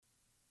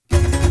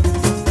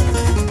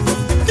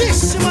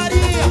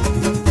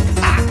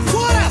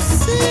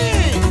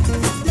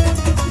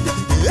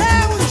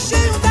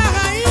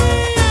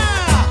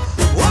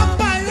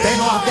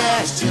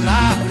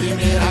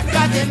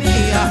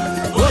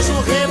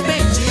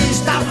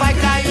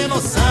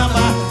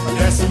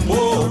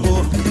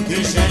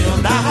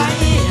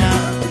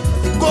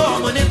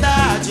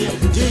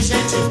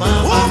gente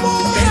bamba.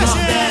 Tem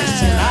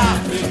Nordeste na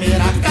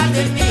primeira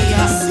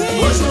academia.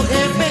 Hoje o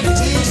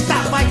repentista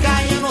vai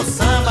cair no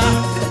samba.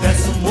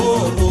 Desce o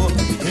morro,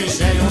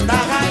 Engenho da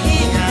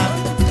Rainha.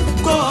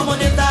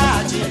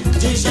 Comunidade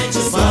de gente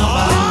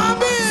bamba.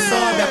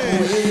 Sobe a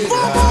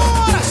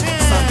poeira,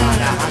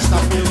 sandália arrasta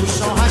pelo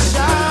chão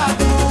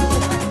rachado.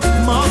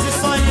 Mãos e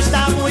sonhos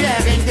da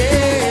mulher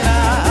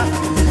rendeira.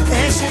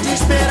 Enche de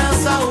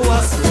esperança o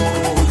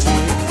açude.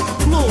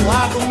 No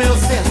ar do meu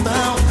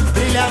sertão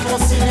brilha no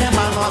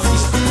cinema nossa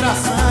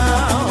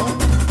inspiração.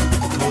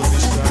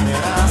 Luzes,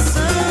 câmera,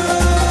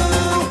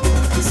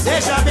 ação.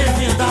 Seja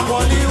bem-vinda a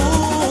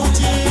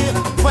Roliúde.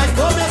 Vai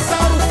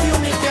começar o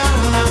filme,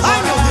 quero namorar.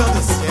 Ai, meu Deus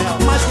do céu.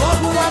 Mas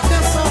logo a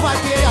atenção vai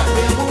ter a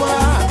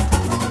perdoar.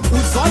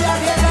 Os olhos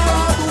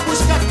arregalados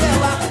busca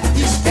tela,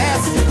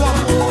 esquece do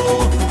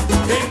amor.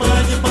 Tem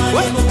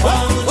bang no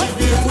pano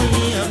de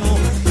virgulino.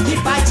 E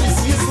vai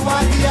dizer isso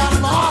ali é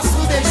nosso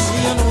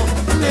destino.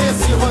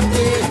 Nesse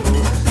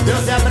roteiro,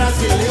 Deus é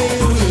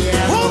brasileiro e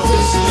é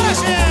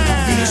nordestino.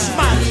 Vixe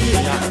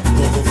Maria,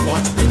 povo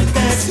forte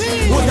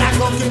penitente. O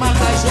dragão que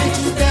mata a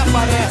gente até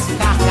parece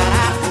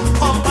carcará.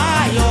 Ó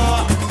pai,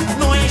 ó,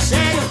 no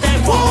engenho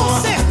tem forró.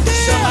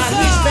 Chama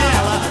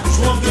Lisbela,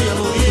 João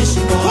Grilo e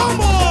Chicó.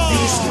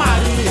 Vixe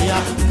Maria,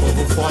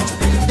 povo forte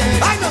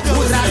penitente.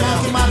 O dragão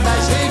que mata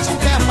a gente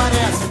até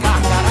parece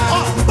carcará.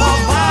 Ó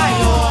pai,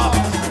 ó,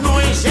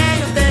 no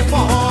engenho tem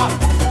forró.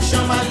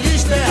 Chama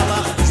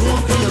Lisbela, João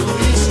Grilo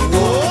e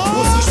Chicó.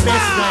 O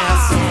suspense ganha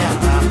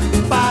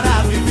cena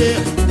para viver.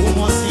 O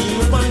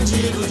mocinho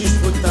bandido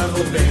disputando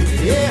o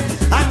bem-viver.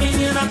 A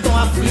menina tão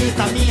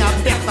aflita, me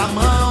aperta a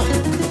mão.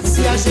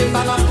 Se ajeita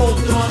na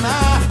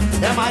poltrona,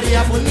 é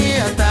Maria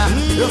Bonita.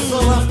 Eu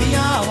sou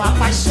lampião, a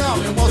paixão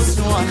me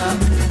emociona.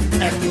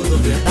 É tudo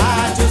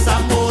verdade, os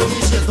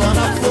amores de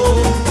Dona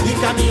Flor. E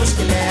caminhos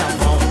que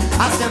levam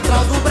à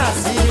central do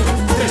Brasil.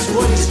 Três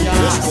cores de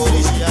aço,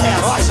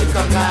 heróis de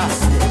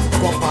cangaço.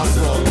 Compasso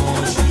ao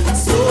longe,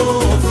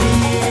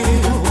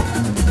 sovio.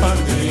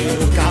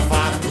 Pandeiro,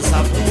 cavaco,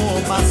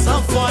 zabumba,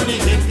 sanfone,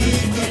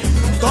 repique.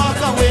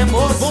 Tocam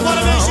emoção.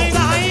 Vambora, meu engenho da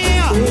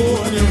rainha.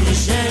 O meu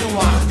engenho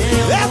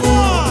ardendo. É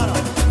agora.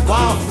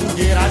 Qual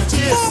fogueira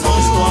de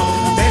São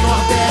João. Tem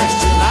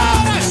Nordeste na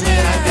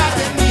primeira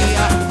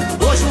academia.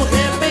 Hoje o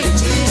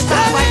repentista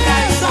vai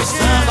cair no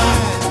samba.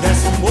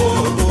 Desce o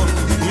morro,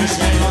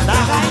 Engenho da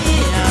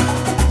Rainha.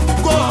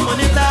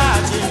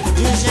 Comunidade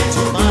de gente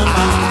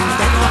bamba.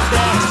 Tem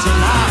Nordeste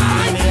na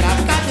primeira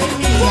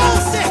academia.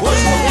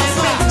 Hoje o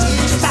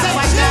repentista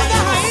vai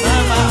cair no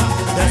samba.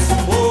 Desce o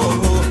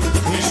morro,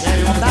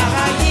 Engenho da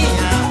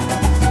Rainha.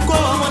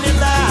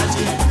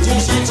 Comunidade de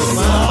gente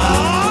bamba.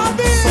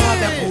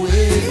 Sobe a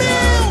poeira,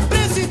 Meu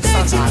presidente,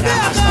 sandália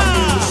arrasta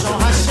pelo chão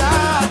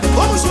rachado.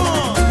 Vamos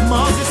junto.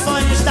 Mãos e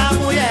sonhos da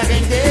mulher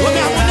rendeira.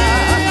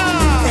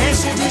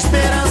 Enche de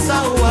esperança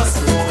o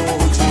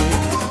açude.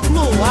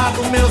 No ar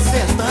do meu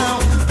sertão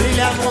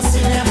brilha no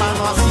cinema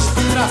nossa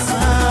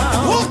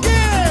inspiração. O quê?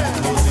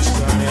 Luzes,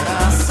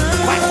 câmera,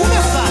 ação. Vai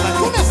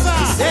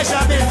começar.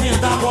 Seja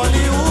bem-vinda a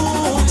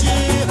Roliúde.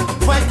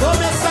 Vai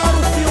começar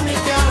o filme,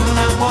 quero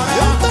namorar.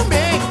 Eu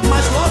também.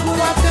 Mas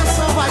logo a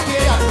atenção vai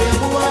ter a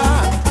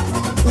perdoar.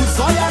 Os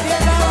olhos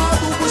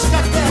arregalados busca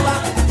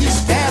tela,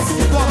 esquece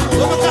do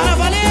amor. Como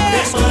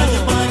Carnavalesco.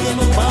 Tem bang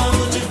no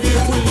pano de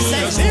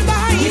Engenho da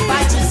virgulino. rainha. E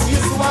vai dizer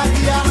isso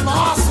ali é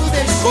nosso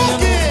destino.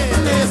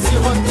 Nesse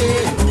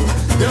roteiro,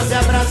 Deus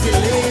é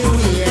brasileiro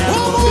e é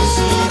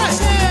nordestino.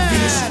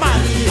 Vixe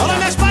Maria, Alô,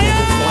 minhas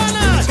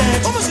baianas.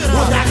 Vamos girar.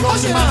 o dragão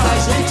que mata a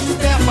gente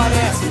até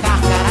parece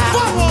carcará.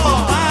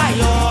 Ó pai,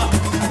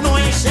 ó, no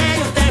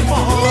engenho tem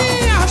forró.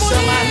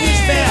 Chama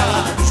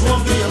Lisbela, João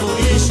Grilo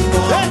e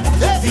Chicó.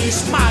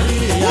 Vixe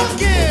Maria,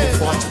 o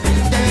forte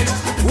penitente.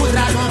 O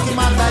dragão que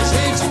mata a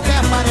gente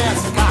até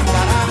parece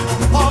carcará.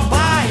 Ó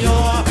pai,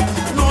 ó,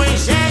 no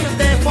engenho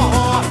tem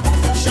forró.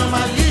 Chama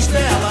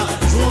Lisbela,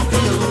 João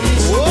Grilo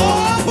e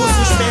Chicó.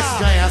 O suspense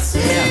ganha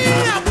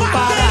cena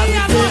para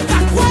viver.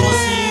 O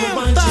mocinho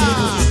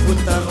bandido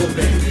disputando o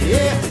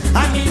bem-viver.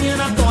 A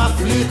menina tão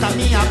aflita,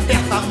 me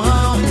aperta a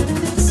mão.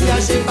 Se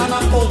ajeita na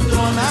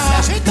poltrona,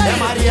 é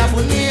Maria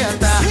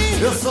Bonita.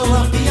 Eu sou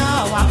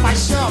lampião, a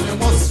paixão me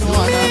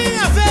emociona.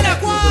 Minha velha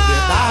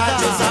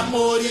Verdade, os guarda.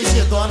 amores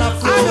de Dona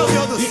Flor. Ai, meu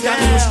Deus do E céu.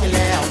 caminhos que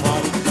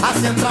levam à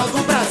central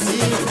do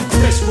Brasil.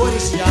 Três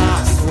cores de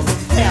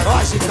aço,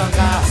 heróis de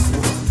cangaço.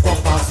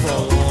 Compasso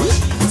ao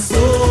longe,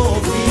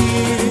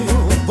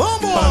 sovio.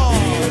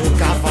 Pandeiro,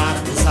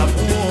 cavaco,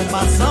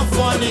 zabumba,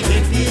 sanfone,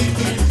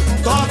 repique.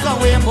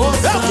 Tocam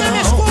emoção. Eu quero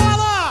minha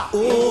escola.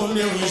 O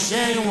meu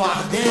engenho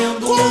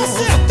ardendo. Com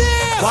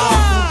certeza. Qual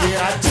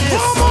fogueira de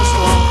São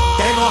João.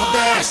 Tem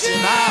Nordeste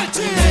na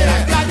primeira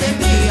academia.